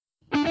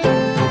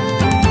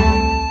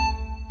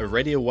a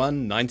Radio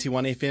 1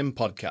 91 FM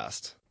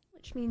podcast.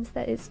 Which means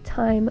that it's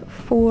time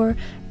for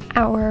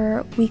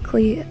our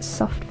weekly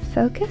soft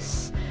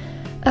focus.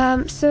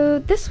 So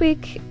this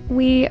week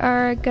we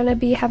are going to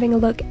be having a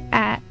look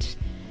at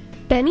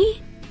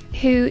Benny,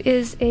 who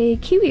is a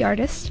Kiwi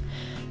artist.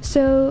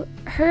 So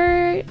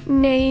her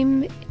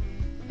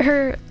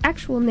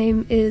actual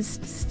name is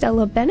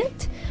Stella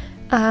Bennett,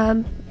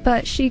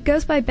 but she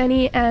goes by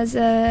Benny as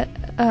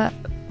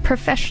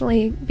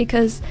professionally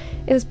because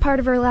it was part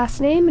of her last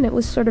name and it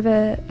was sort of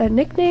a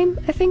nickname,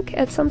 I think,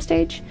 at some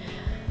stage.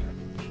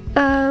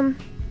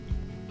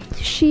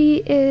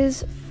 She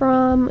is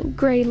from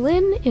Grey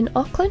Lynn in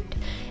Auckland,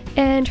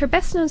 and her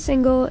best known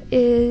single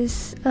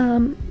is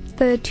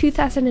the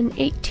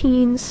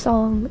 2018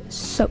 song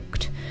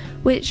Soaked,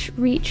 which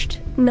reached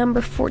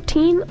number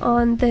 14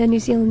 on the New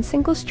Zealand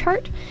singles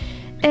chart,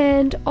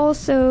 and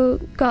also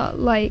got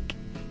like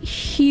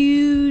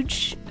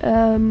huge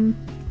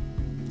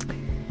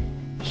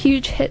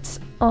hits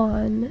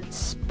on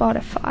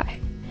Spotify.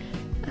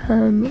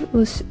 It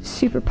was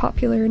super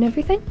popular and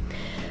everything.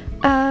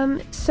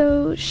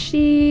 So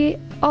she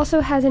also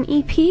has an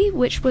EP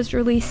which was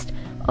released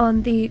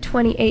on the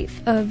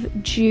 28th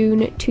of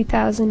June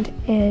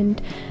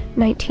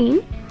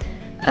 2019.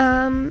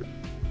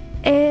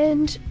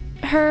 And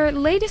her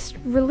latest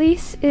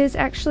release is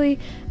actually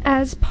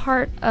as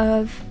part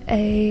of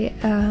a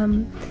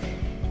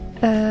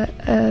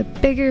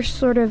bigger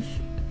sort of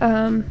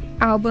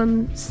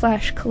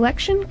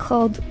album/collection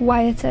called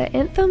Waiata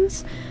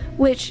Anthems,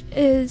 which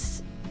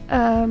is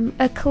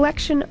a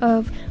collection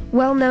of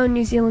well-known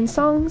New Zealand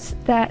songs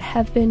that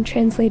have been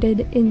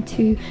translated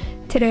into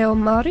Te Reo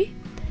Māori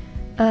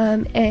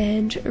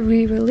and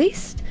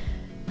re-released.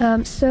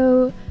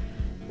 So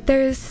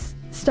there's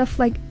stuff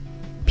like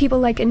people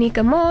like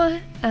Anika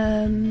Moa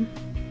and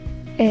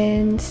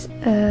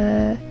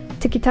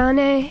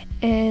Tikitane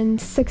and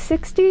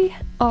 660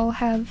 all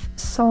have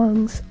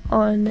songs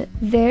on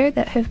there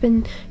that have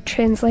been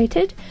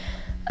translated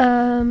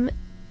in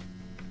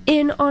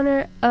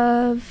honor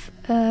of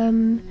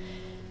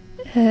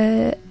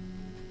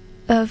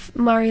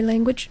Māori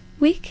Language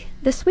Week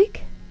this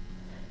week.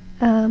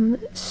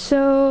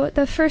 So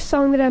the first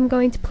song that I'm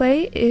going to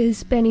play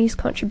is Benny's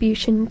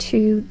contribution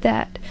to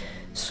that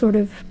sort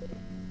of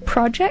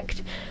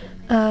project.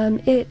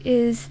 It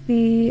is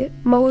the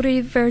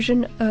Māori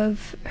version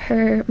of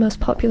her most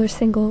popular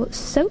single,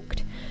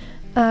 Soaked.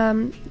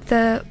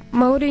 The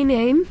Māori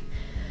name,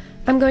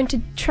 I'm going to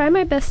try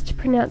my best to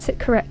pronounce it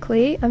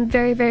correctly. I'm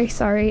very, very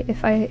sorry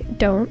if I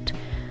don't.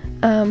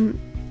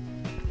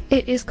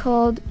 It is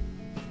called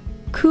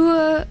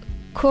Kua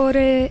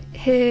Kore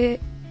He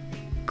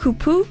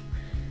Kupu,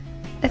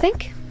 I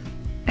think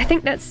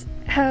that's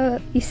how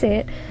you say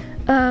it.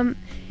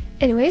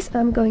 Anyways,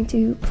 I'm going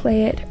to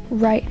play it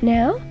right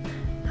now,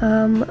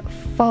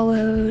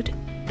 followed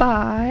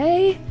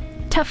by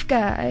Tough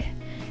Guy.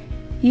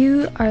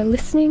 You are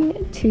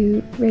listening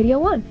to Radio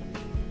 1.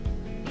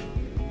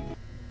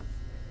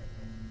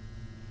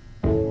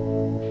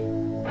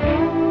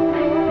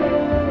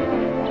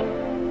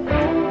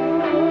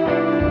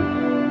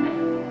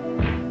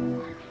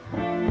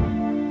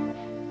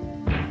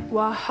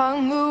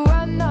 Wahangu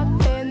ana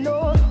te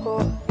noho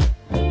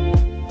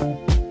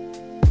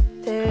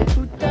te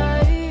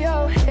utai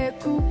au he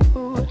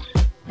kupu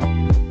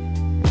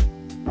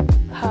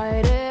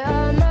haere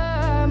ana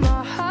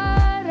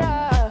mahara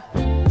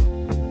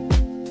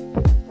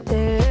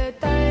te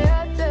tai a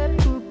te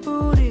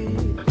pupuri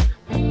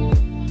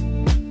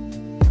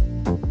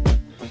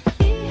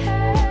ihe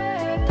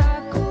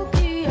taku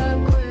ki a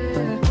koe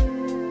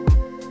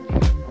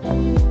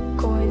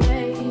koe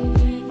nei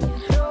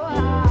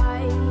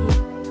roai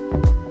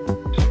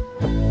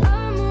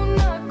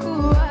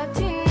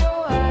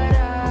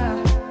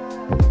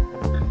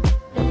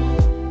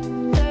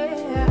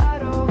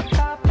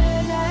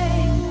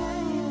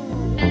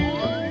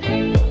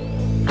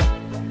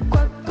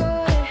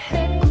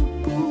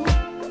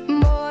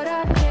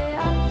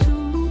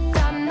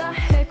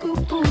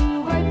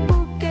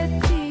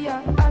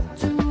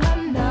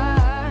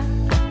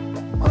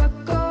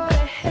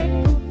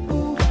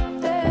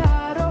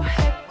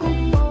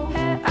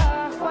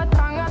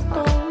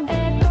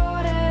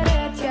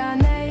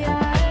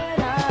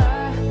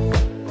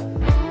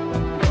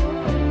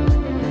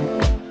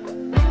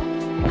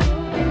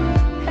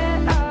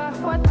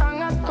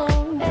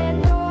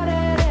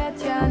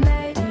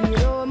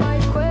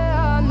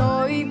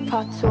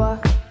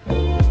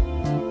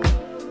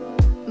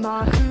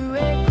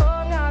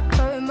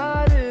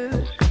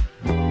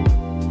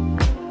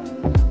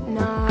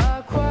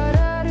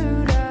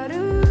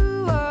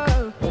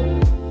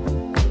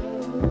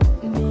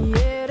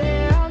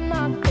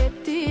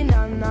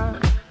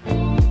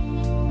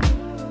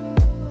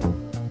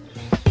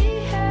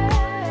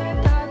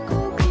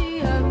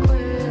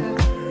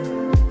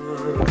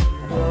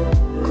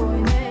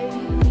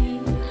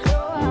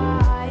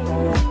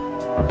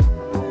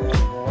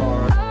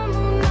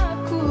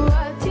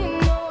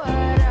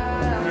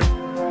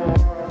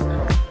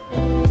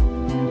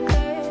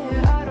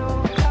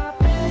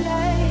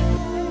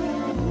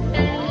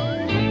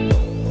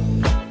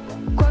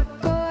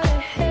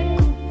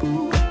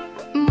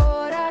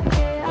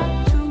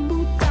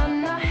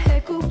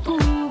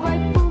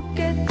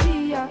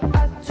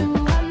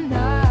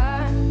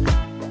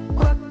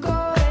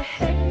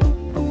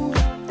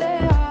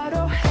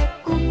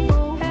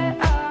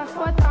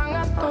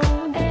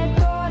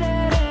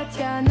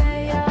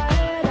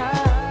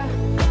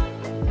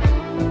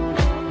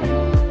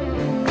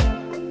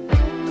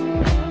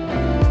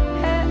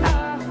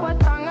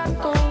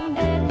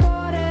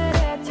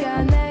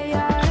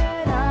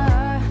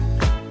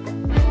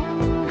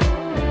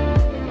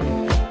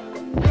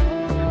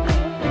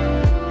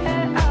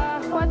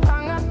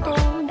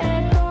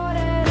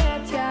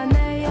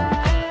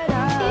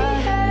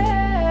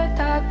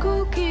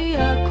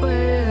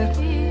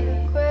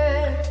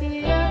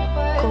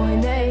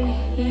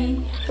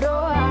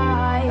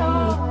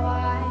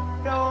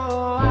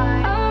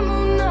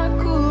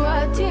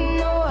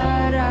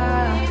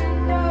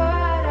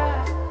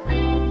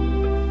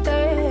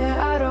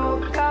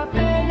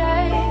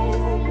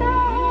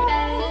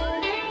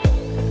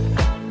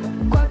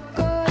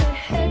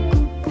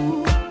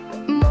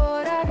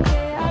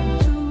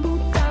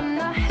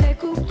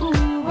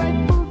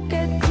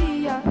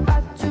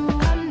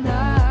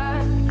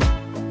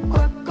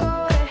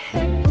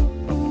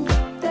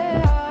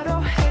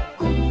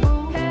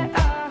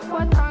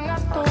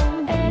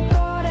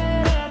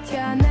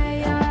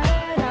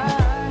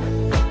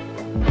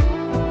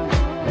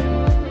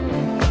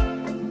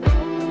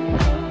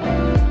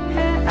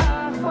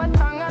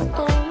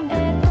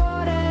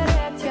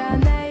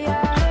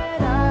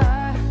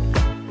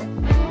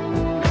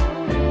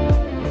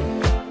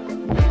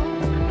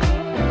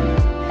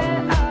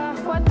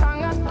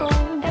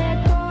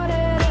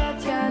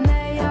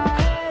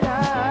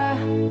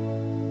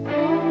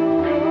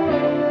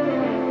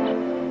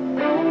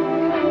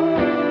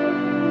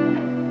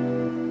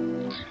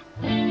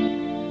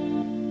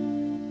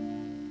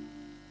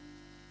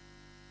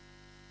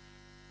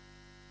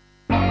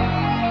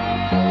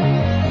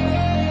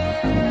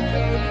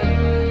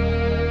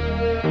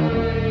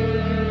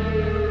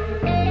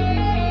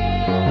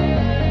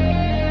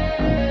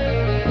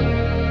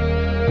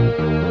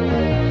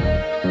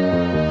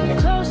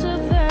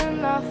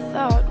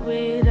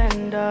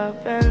end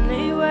up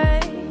anyway.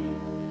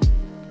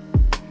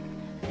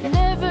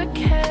 Never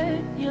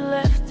cared, you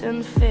left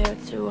in fear,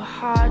 too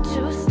hard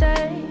to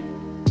stay.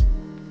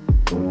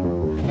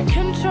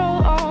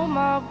 Control all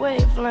my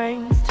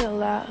wavelengths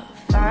till I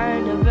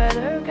find a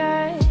better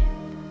guy.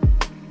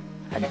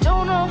 I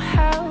don't know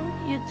how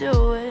you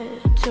do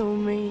it to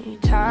me,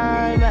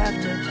 time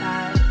after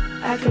time.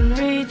 I can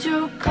read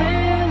you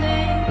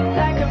clearly,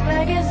 like a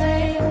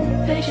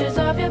magazine. Pictures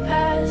of your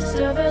past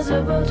are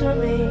visible to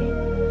me.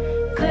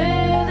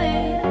 Clearly,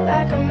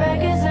 like a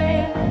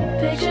magazine.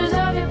 Pictures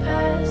of your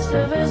past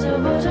are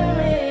visible to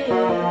me.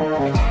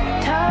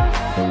 Tough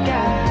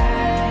guy.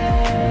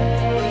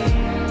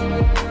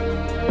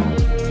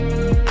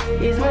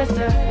 He's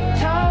Mr.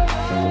 Tough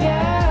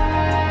Guy.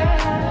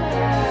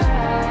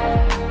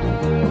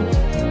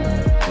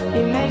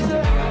 He makes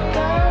the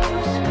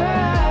girls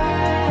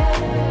cry.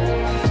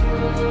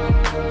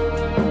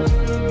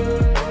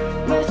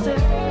 Mr.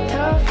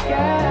 Tough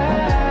Guy.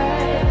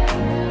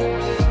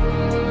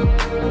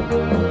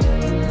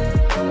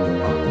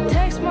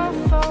 Text my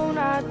phone,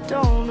 I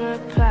don't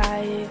reply.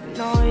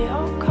 Ignore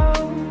your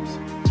calls.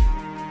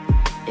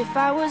 If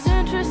I was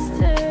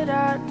interested,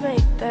 I'd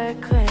make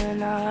that clear,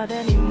 not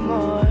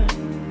anymore.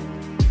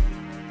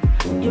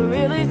 You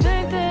really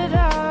think that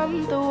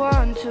I'm the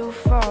one to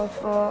fall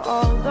for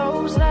all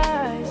those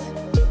lies?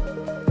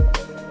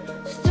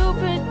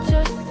 Stupid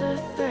just to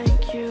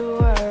think you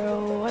were a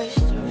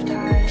waste of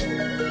time.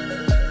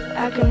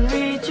 I can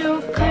read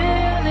you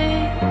clearly,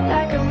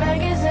 like a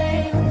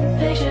magazine.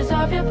 Pictures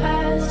of your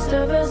past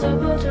are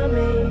visible to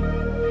me.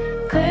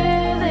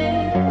 Clearly,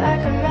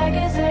 like a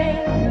magazine.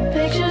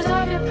 Pictures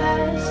of your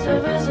past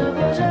are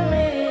visible to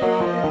me.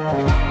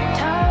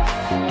 Tough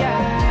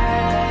guy.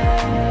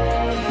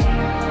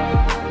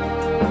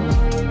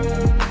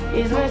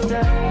 He's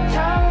Mr.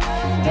 Tough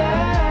Guy.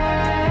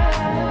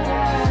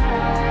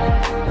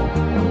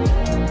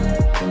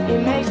 He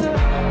makes the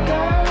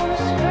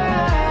girls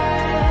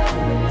cry.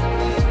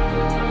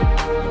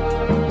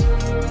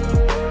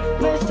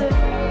 Mr.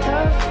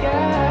 Tough Guy.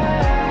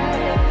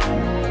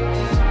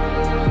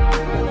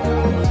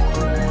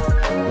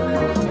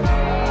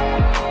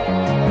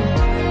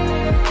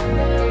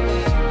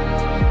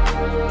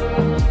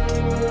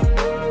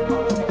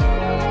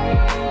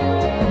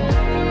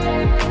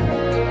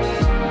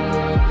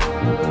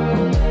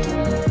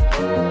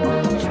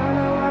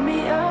 Tryna wind me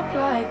up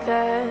like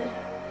that,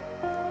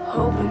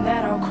 hoping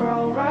that I'll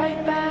crawl right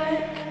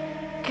back.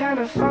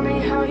 Kinda funny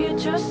how you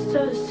just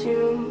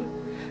assume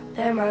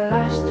that my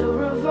life still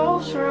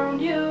revolves around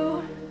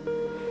you.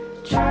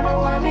 Tryna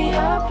wind me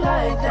up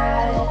like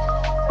that,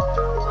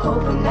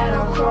 hoping that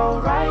I'll crawl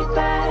right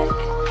back.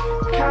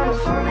 Kinda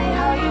funny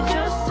how you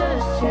just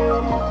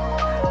assume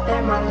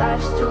that my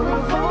life still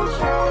revolves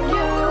around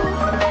you.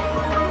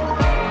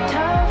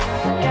 Tough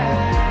guy.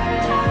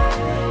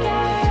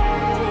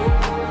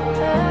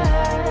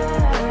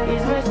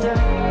 He's Mr.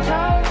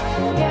 Tough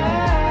Guy.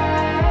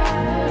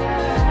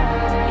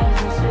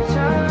 He's Mr.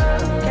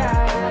 Tough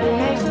Guy. He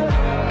makes the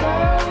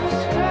girls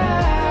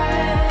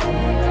cry,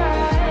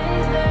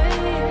 they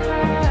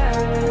cry.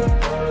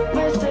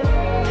 Mr.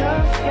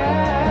 Tough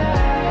Guy.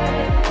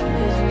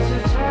 He's Mr.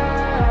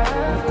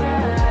 Tough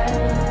Guy.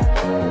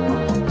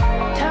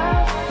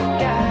 Tough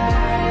Guy.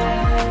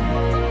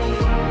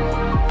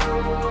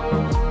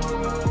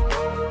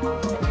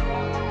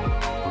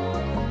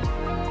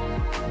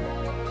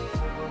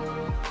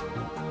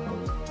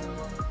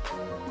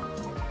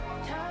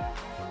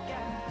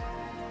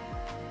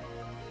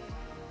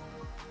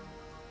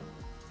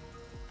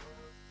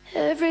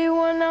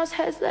 Everyone else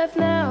has left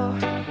now.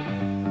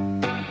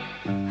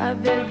 I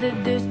bet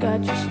that this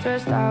got you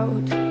stressed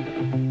out.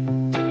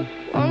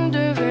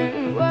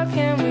 Wondering what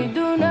can we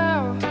do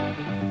now?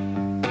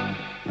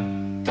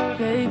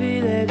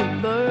 Maybe let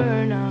it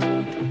burn out.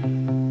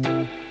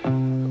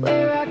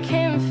 Where I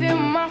can't feel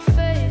my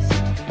face.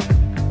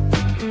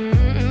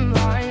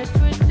 Mine is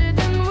twisted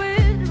in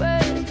weird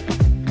ways.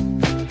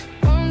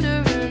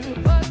 Wondering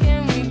what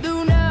can we do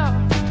now?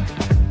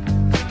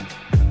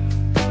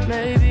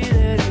 Maybe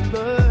let it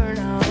burn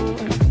out.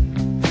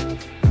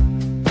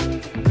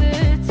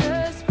 Glitter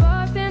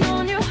sparkling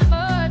on your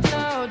heart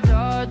now,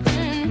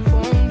 darling.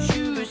 Won't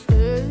you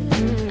stay?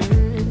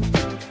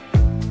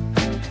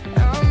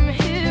 I'm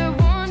here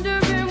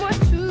wondering what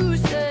to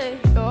say.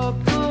 You're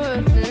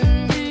putting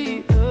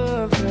me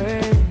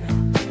afraid.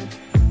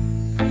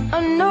 I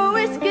know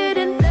it's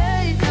getting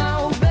late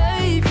now,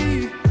 baby.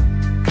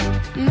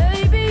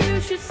 Maybe you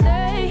should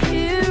stay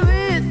here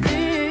with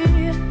me.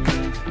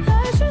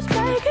 Let's just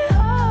make it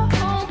our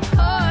own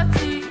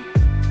party.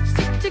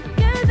 Stick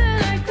together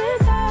like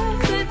glitter,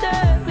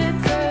 glitter,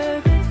 glitter,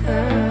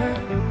 glitter.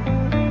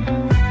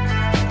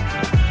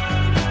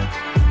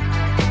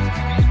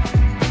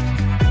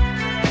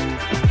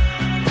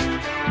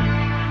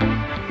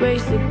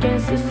 Race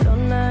against the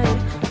sunlight.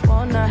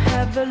 Wanna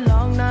have a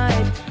long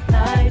night.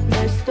 Night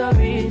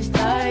mysteries,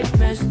 night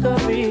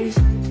mysteries.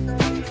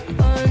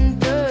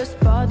 Under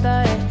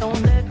spotlight,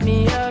 don't let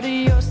me out of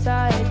your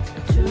sight.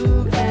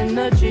 Two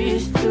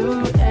energies,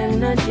 two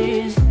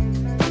energies.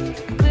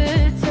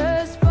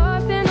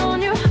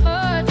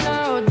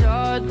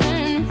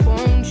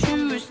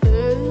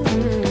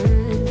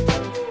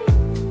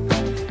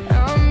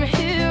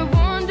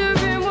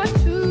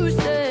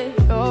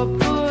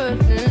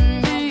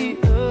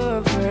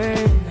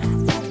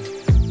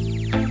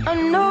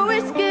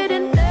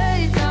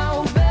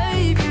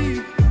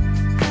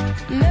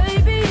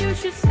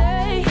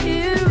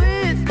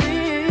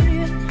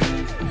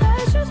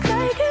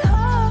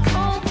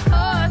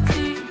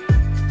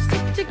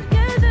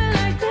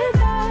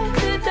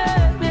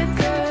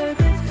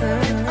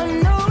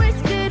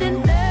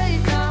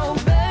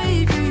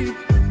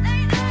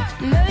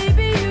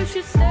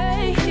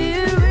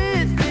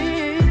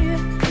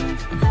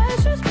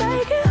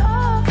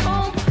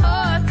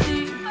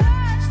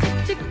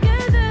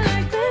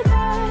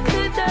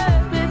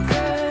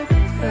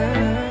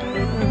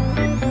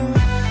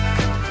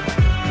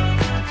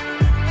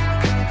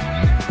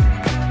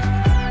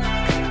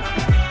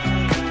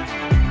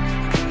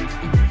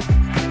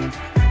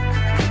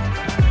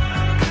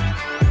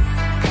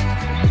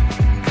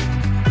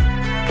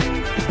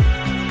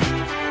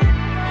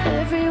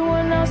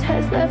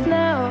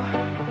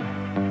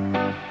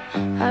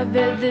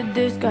 that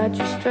this got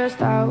you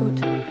stressed out.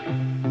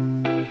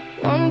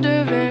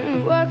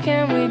 Wondering what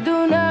can we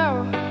do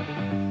now?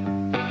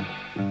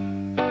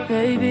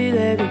 Maybe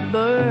let it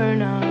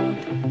burn out.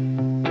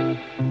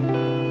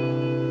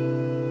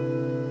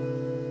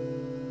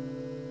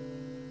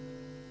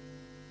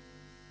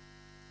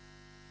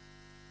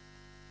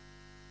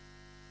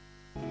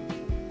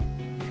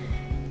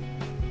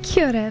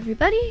 Kia ora,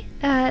 everybody.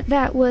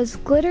 That was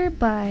Glitter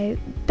by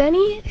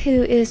Benny,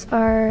 who is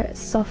our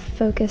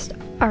soft-focused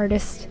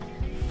artist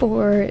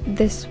for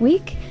this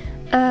week.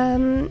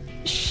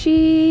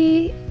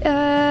 She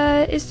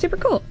is super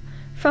cool.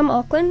 From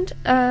Auckland.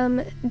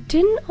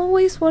 Didn't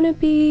always want to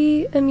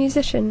be a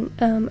musician,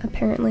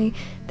 apparently.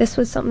 This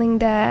was something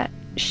that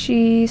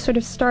she sort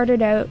of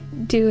started out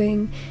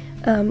doing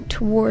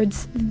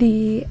towards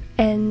the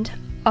end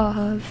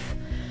of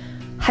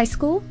high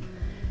school.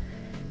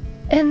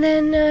 And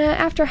then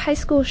after high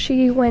school,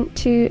 she went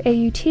to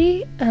AUT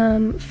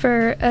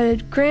for a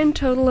grand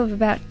total of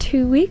about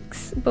 2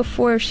 weeks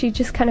before she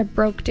just kind of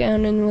broke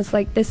down and was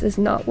like, this is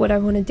not what I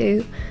want to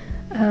do.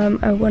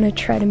 I want to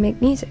try to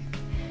make music.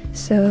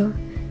 So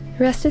the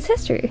rest is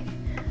history.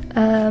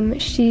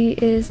 She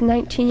is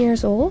 19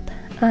 years old,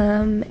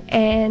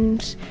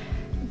 and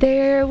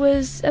there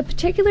was a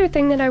particular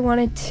thing that I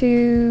wanted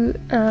to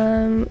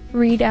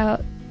read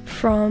out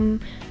from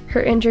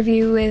her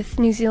interview with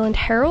New Zealand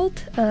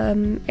Herald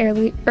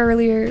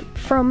earlier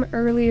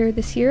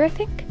this year, I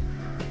think.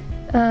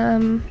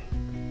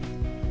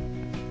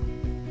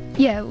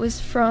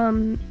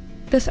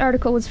 This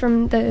article was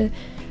from the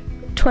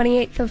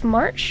 28th of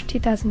March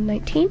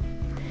 2019.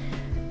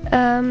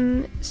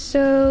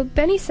 So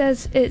Benny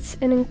says it's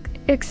an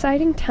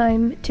exciting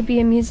time to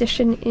be a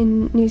musician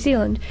in New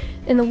Zealand,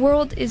 and the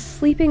world is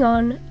sleeping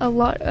on a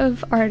lot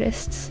of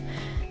artists.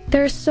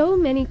 There are so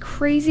many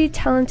crazy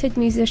talented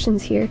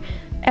musicians here.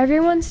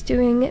 Everyone's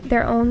doing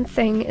their own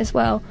thing as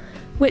well,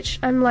 which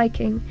I'm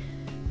liking.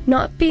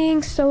 Not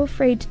being so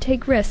afraid to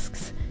take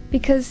risks,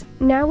 because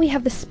now we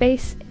have the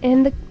space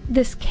and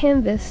this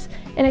canvas,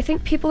 and I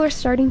think people are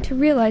starting to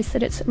realize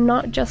that it's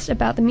not just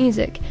about the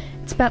music.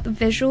 It's about the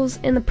visuals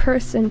and the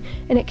person,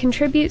 and it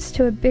contributes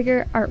to a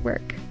bigger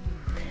artwork.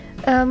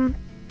 I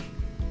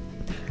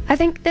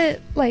think that,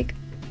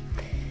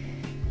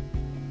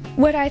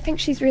 what I think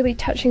she's really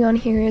touching on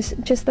here is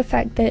just the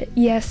fact that,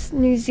 yes,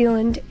 New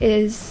Zealand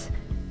is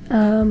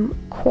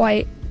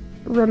quite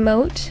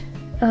remote,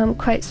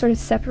 quite sort of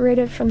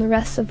separated from the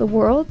rest of the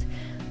world,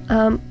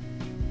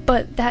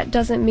 but that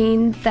doesn't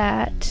mean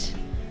that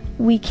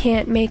we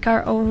can't make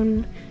our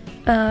own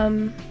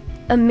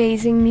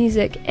amazing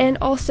music, and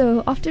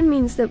also often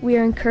means that we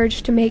are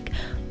encouraged to make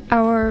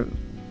our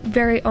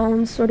very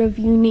own sort of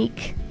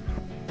unique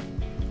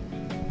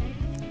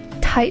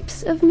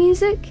types of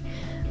music.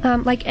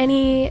 Like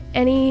any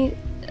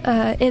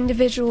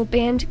individual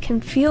band can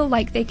feel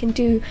like they can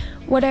do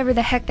whatever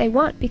the heck they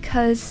want,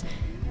 because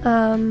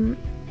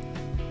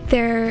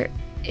there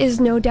is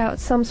no doubt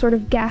some sort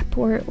of gap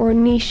or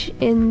niche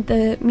in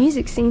the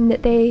music scene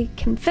that they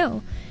can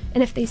fill.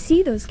 And if they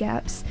see those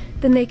gaps,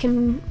 then they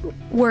can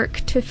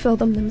work to fill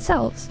them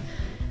themselves.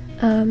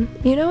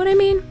 You know what I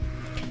mean?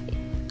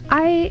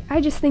 I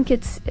just think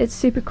it's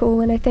super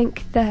cool, and I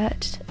think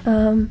that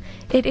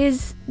it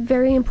is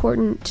very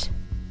important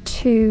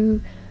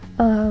to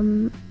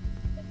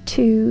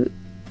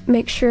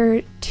make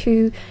sure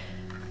to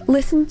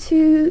listen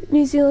to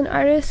New Zealand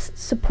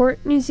artists, support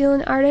New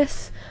Zealand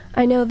artists.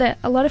 I know that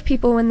a lot of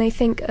people, when they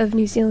think of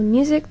New Zealand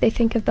music, they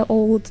think of the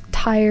old,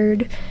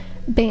 tired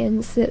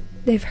bands that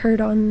they've heard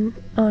on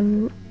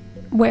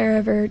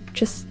wherever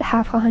just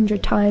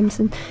 100 times,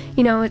 and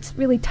it's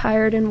really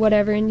tired and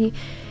whatever, and you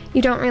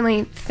don't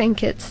really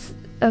think it's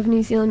of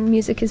New Zealand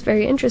music is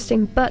very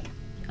interesting. But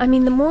I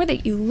mean, the more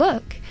that you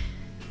look,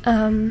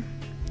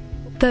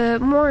 the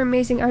more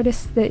amazing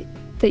artists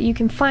that you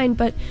can find.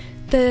 But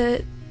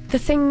the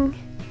thing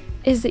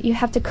is that you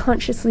have to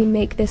consciously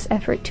make this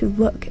effort to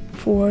look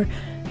for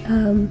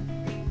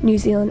New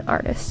Zealand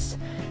artists.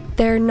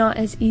 They're not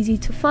as easy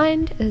to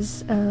find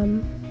as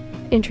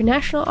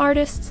international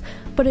artists,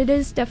 but it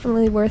is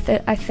definitely worth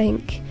it, I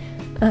think,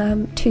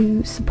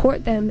 to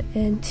support them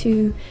and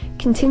to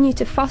continue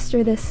to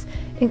foster this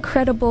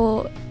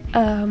incredible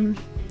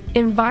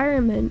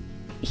environment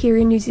here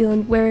in New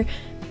Zealand, where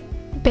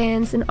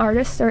bands and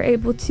artists are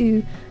able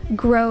to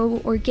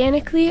grow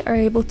organically, are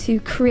able to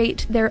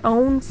create their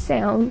own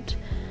sound,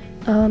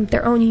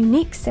 their own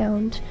unique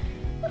sound,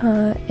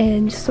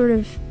 and sort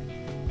of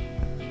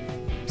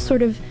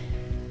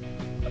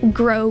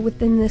grow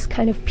within this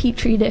kind of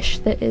petri dish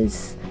that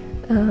is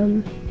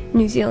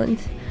New Zealand.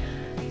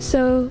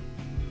 So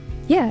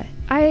yeah,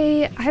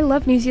 I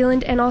love New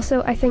Zealand, and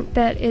also I think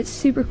that it's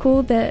super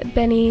cool that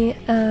Benny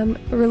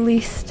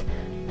released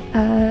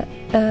a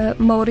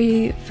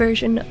Māori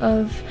version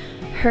of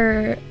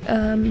her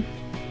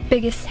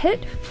biggest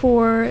hit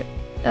for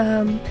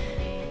the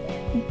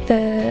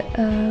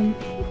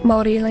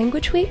Māori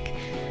Language Week.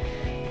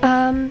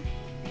 I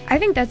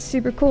think that's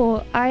super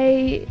cool.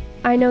 I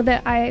know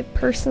that I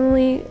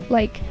personally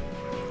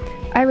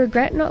I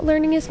regret not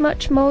learning as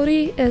much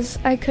Maori as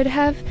I could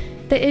have.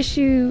 The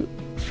issue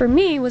for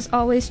me was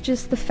always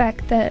just the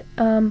fact that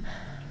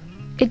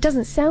it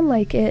doesn't sound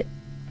like it,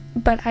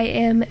 but I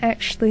am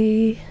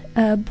actually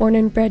born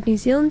and bred New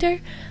Zealander.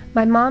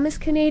 My mom is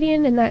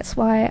Canadian, and that's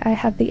why I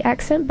have the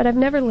accent, but I've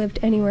never lived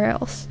anywhere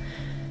else.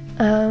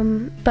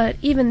 But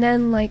even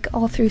then, like,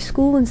 all through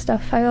school and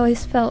stuff, I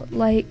always felt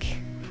like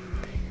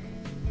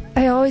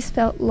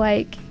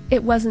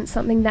it wasn't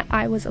something that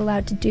I was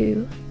allowed to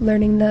do,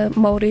 learning the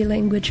Maori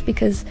language,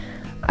 because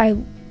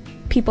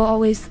people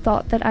always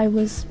thought that I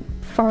was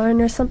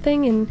foreign or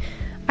something, and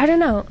I don't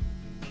know.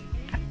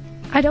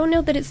 I don't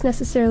know that it's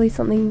necessarily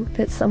something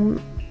that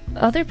some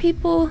other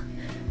people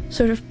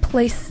sort of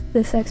place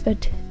this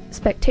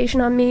expectation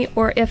on me,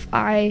 or if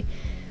I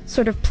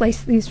sort of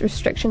place these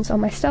restrictions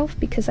on myself,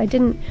 because I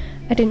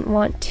didn't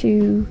want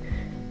to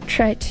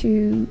try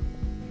to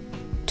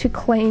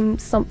claim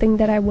something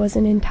that I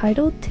wasn't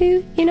entitled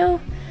to, you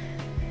know?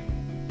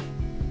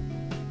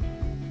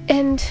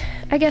 And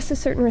I guess a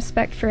certain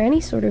respect for any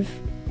sort of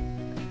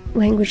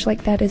language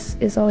like that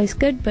is always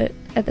good, but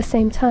at the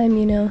same time,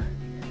 you know,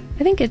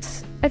 I think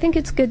it's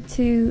good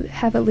to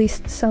have at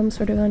least some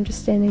sort of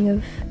understanding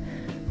of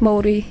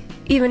Maori,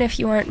 even if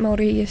you aren't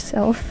Maori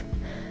yourself.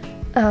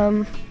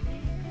 And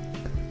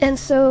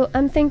so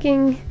I've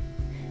been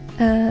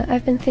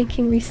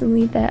thinking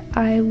recently that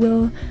I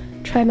will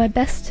try my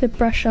best to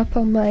brush up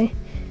on my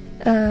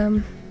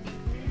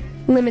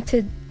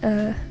limited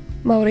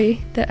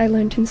Maori that I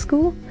learned in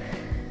school.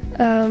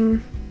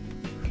 And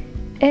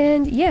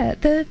yeah,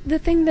 the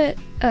thing that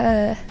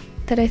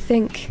I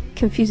think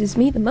confuses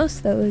me the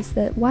most, though, is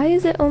that why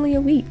is it only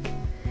a week?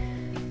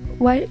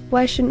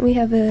 Why shouldn't we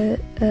have a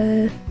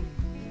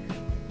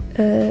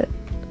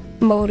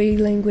Maori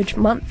language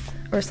month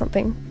or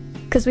something?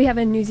 Because we have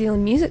a New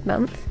Zealand Music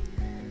Month.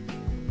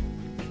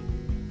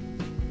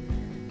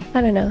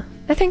 I don't know.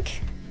 I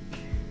think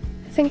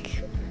a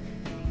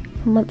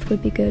month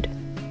would be good,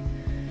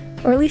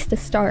 or at least a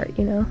start,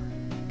 you know.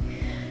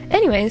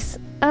 Anyways,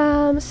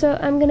 so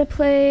I'm gonna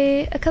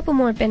play a couple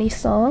more Benny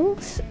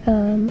songs.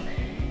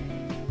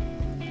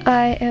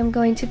 I am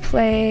going to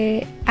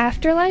play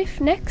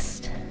Afterlife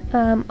next,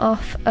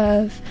 off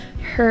of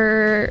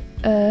her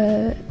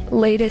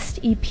latest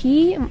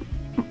EP,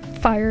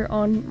 Fire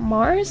on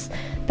Mars,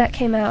 that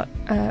came out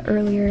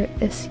earlier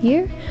this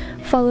year,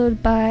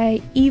 followed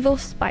by Evil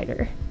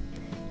Spider.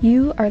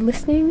 You are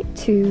listening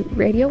to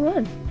Radio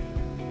 1.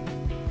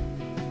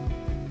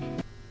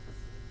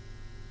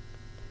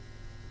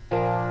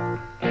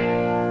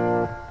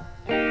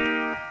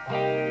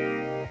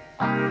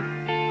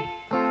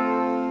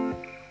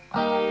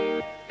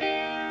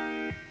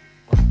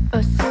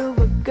 A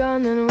silver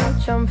gun in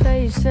which I'm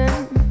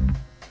facing.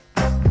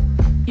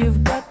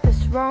 You've got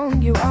this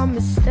wrong, you are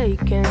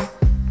mistaken.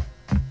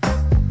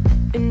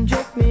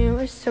 Inject me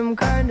with some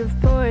kind of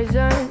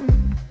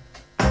poison.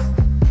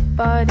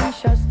 Body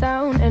shuts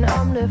down and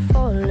I'm left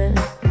falling.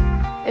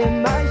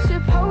 Am I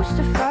supposed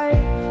to fight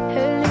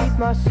and leave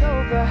my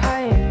soul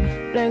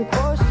behind? Blank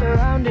walls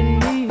surrounding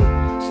me,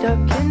 stuck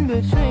in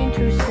between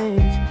two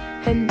scenes.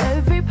 And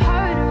every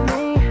part of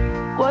me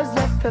was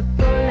left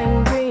purple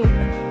and green,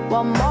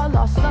 while my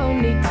lost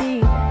lonely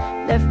teen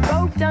left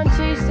broke down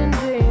chasing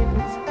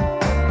dreams.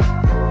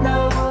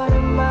 Now what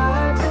am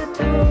I to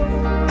do?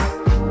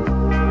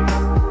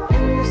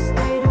 In the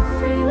state of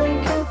feeling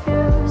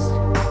confused,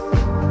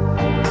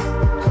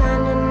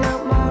 planning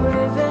out my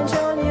revenge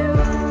on you.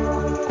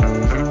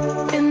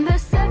 In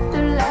this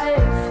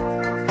afterlife,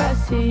 I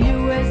see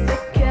you as the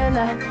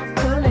killer,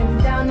 pulling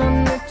down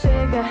on the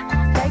trigger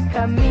like I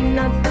mean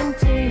nothing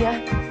to you.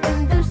 In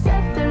this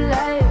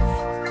afterlife,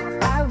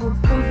 I will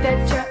prove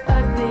that you're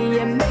ugly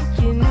and make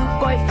your new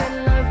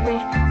boyfriend love me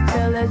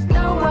till there's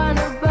no one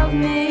above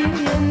me.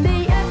 In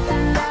the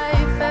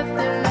afterlife,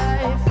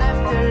 afterlife,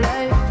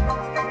 afterlife.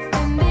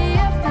 In the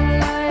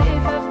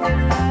afterlife,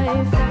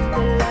 afterlife,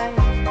 afterlife.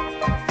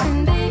 In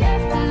the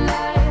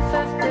afterlife,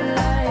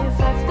 afterlife,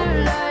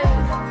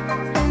 afterlife.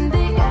 In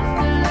the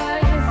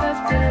afterlife,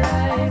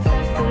 afterlife,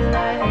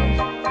 afterlife.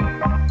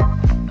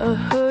 A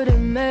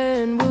hooded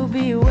man will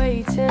be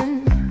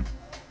waiting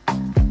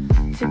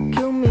to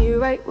kill me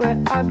right where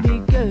I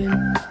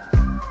began.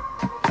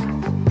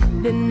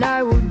 Then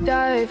I will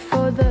die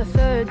for the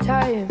third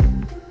time,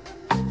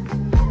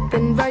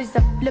 then rise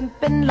up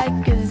limping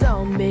like a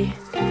zombie.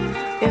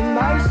 Am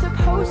I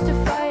supposed to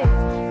fight,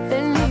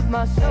 then leave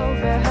my soul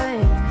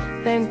behind?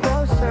 Then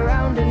close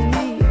surrounding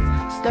me,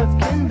 stuck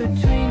in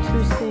between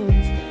two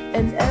scenes.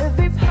 And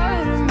every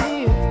part of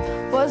me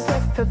was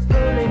left purple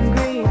and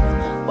green,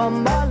 while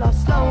my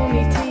lost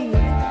lonely teen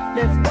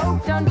left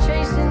broke down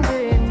chasing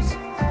dreams.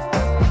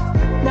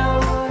 Now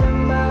what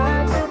am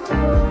I to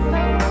do?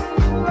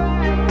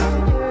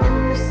 In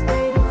the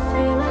state of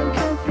feeling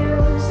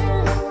confused,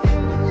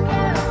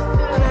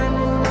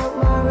 planning out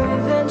my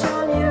revenge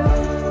on you.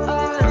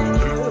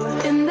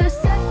 In this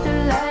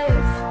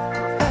afterlife,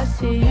 I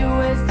see you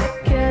as the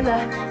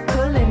killer,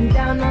 pulling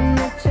down on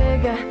the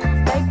trigger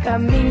like I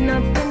mean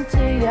nothing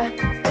to you.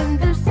 In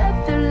this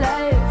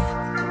afterlife,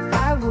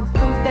 I will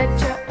prove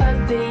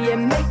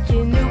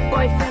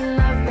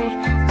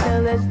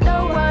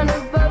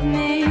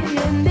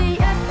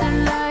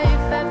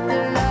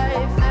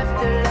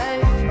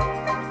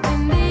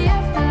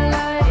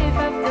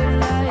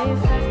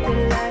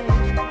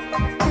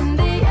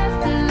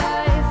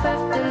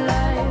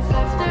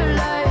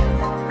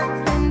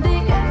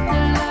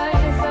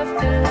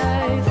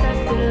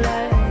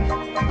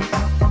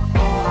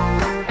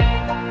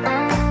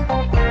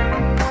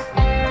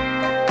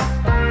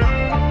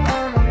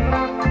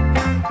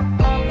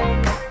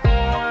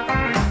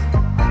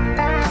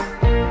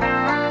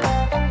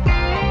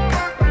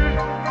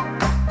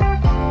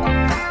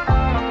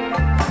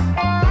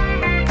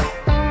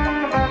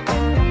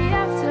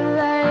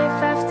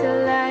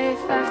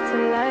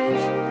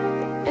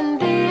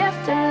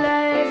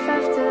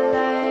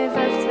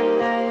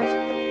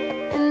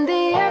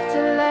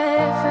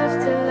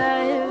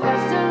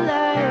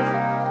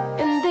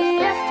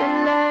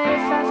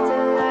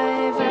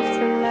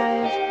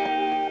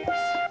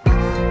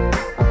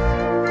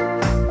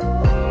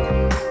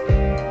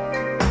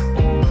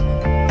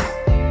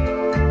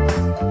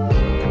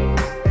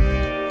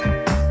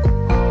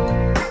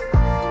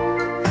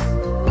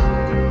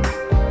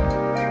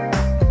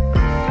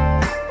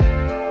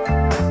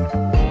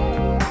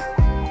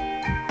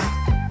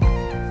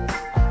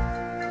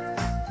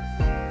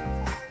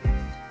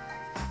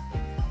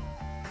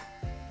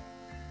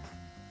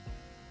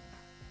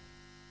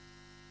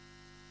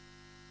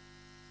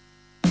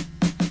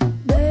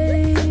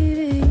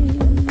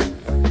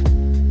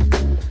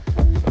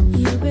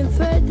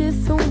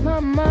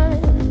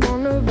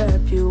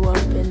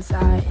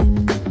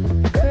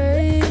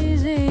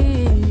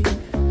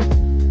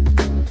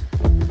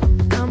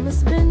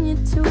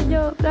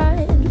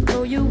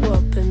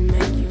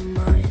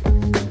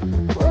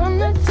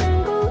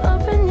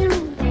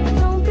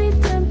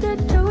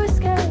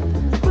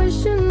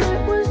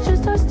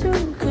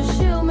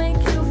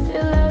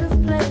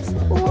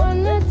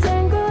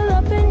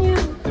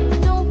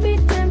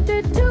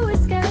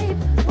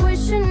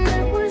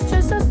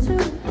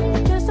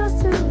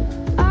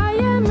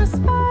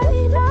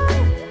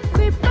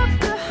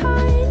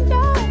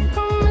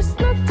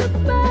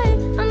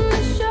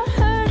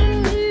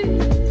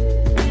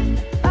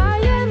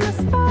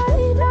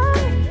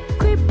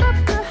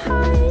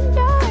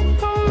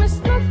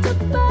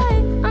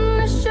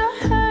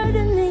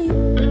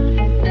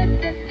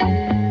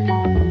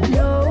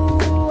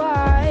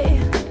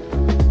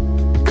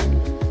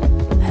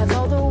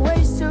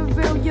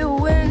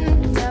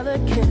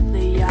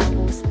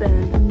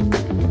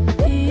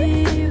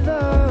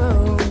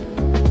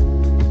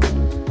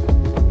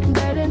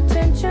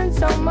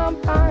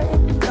my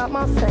mind. Got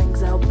my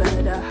fangs out,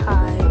 better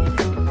hide.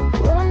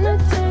 Wanna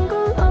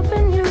tangle up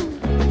in you,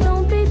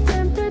 don't be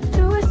tempted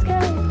to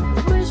escape.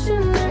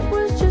 Wishing it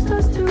was just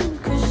us two,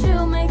 'cause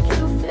she'll make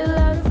you feel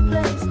out of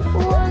place.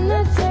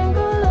 Wanna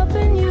tangle up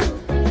in you,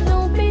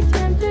 don't be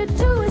tempted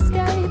to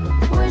escape.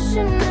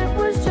 Wishing it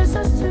was just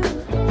us two,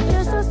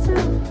 just us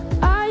two.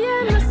 I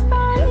am a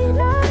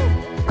spider,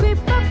 creep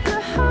up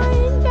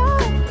behind ya.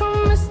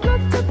 Promise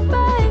not to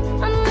bite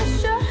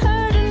unless you're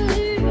hurting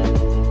me.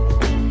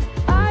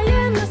 I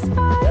am a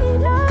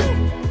spider,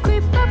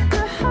 creep up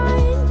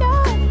behind ya.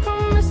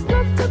 Promise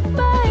not to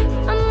bite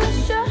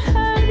unless you're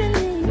hurting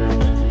me.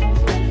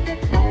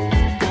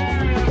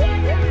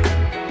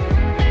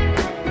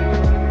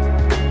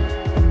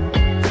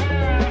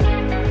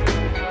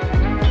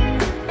 I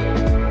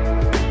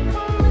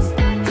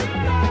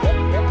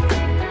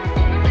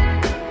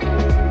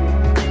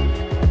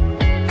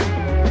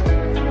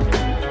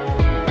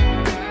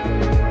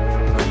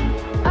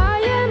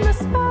am a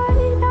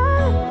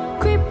spider,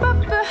 creep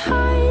up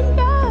behind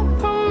ya.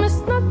 Promise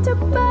not to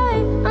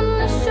bite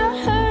unless you're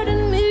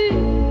hurting me.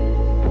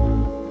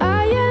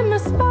 I am a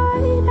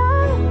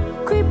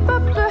spider, creep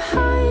up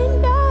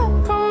behind ya.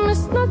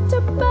 Promise not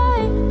to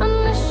bite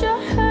unless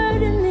you're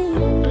hurting me.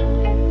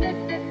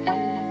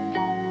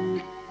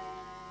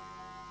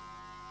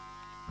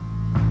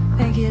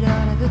 Thank you,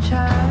 Donna, good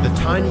child. The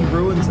Tiny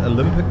Ruins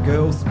Olympic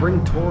Girls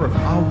Spring Tour of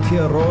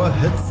Aotearoa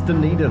hits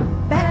Dunedin.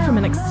 Back from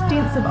an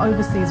extensive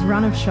overseas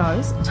run of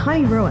shows,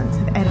 Tiny Ruins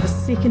have added a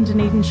second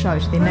Dunedin show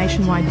to their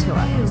nationwide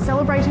tour,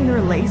 celebrating the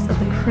release of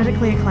the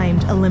critically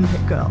acclaimed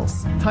Olympic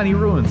Girls. Tiny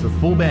Ruins with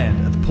full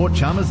band at the Port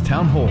Chalmers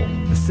Town Hall.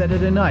 The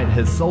Saturday night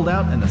has sold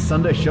out and the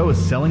Sunday show is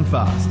selling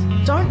fast.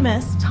 Don't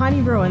miss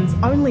Tiny Ruins'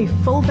 only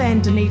full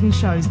band Dunedin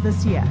shows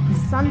this year,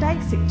 Sunday,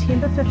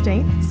 September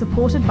 15th,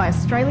 supported by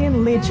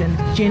Australian legend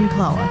Jen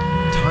Clower.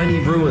 Tiny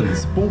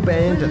Ruins, full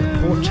band at the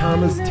Port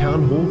Chalmers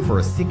Town Hall for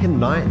a second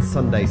night,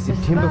 Sunday,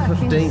 September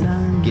 15th.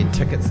 Get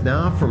tickets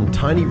now from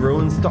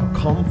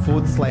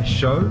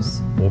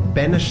tinyruins.com/shows or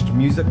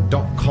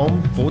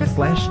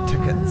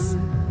banishedmusic.com/tickets.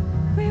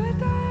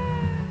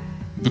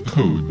 The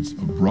Codes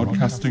of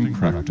Broadcasting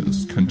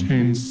Practice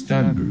contains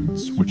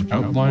standards which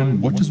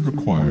outline what is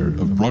required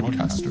of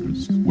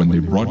broadcasters when they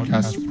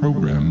broadcast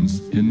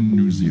programs in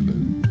New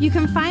Zealand. You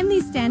can find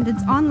these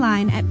standards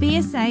online at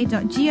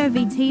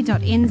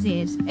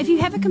bsa.govt.nz. If you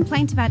have a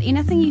complaint about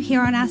anything you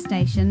hear on our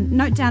station,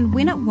 note down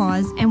when it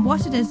was and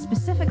what it is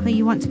specifically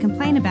you want to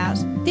complain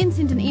about, then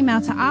send an email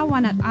to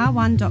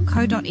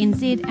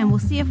r1@r1.co.nz and we'll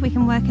see if we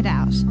can work it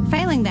out.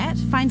 Failing that,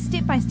 find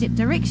step-by-step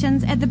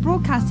directions at the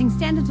Broadcasting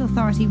Standards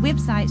Authority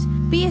website,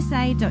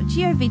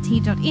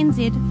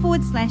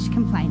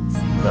 bsa.govt.nz/complaints.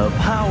 The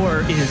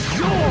power is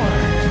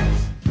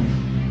yours!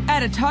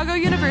 At Otago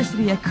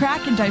University, a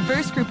crack and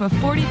diverse group of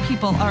 40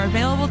 people are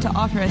available to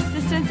offer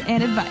assistance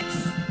and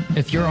advice.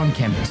 If you're on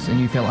campus and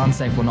you feel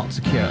unsafe or not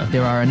secure,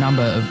 there are a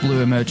number of blue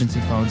emergency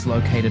phones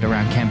located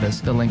around campus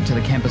that link to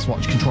the Campus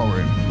Watch control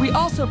room. We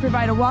also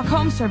provide a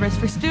walk-home service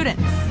for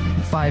students.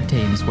 5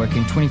 teams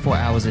working 24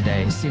 hours a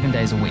day, 7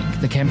 days a week.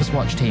 The Campus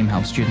Watch team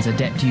helps students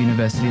adapt to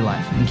university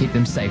life and keep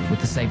them safe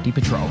with the Safety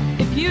Patrol.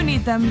 If you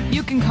need them,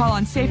 you can call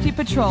on Safety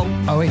Patrol.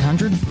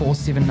 0800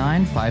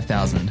 479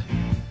 5000.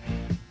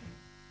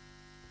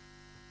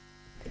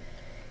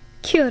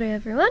 Kia ora,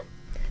 everyone.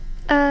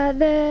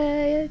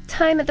 The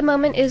time at the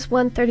moment is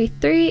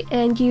 1:33,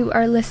 and you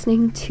are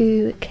listening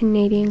to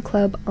Canadian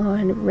Club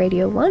on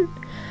Radio 1.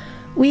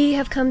 We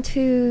have come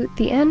to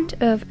the end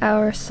of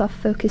our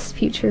soft-focused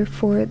feature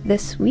for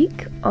this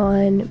week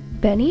on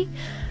Benny.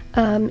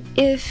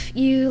 If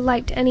you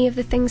liked any of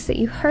the things that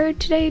you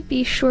heard today,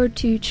 be sure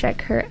to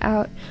check her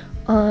out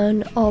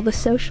on all the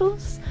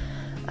socials.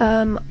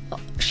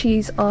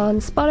 She's on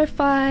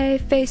Spotify,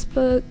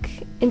 Facebook,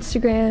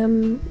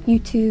 Instagram,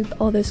 YouTube,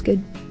 all those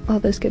good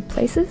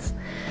places.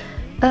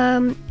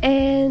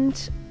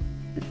 And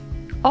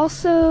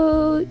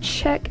also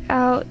check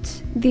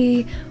out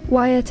the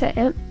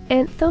Waiata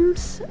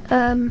Anthems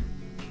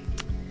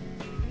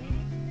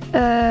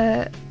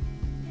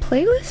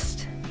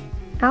playlist?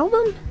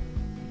 Album?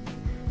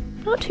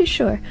 Not too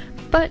sure.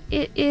 But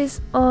it is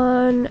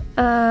on,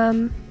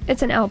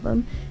 it's an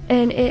album,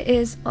 and it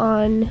is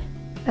on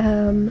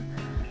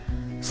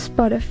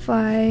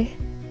Spotify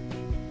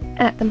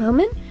at the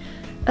moment.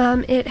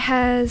 It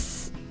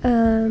has,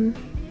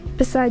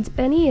 besides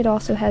Benny, it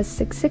also has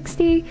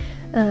 660,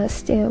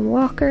 Stan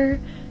Walker,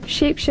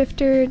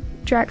 Shapeshifter,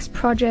 Drax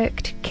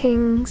Project,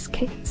 Kings,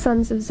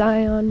 Sons of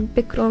Zion,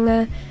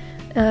 Bikronga,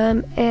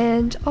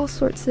 and all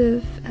sorts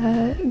of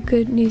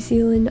good New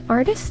Zealand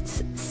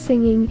artists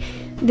singing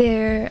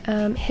their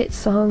hit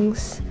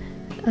songs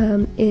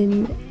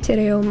in Te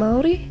Reo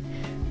Māori.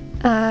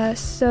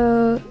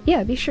 So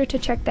yeah, be sure to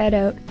check that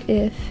out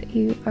if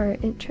you are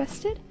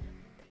interested.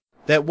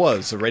 That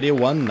was a Radio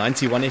 1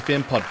 91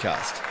 FM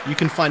podcast. You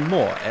can find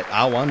more at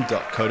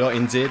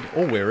r1.co.nz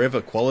or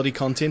wherever quality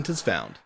content is found.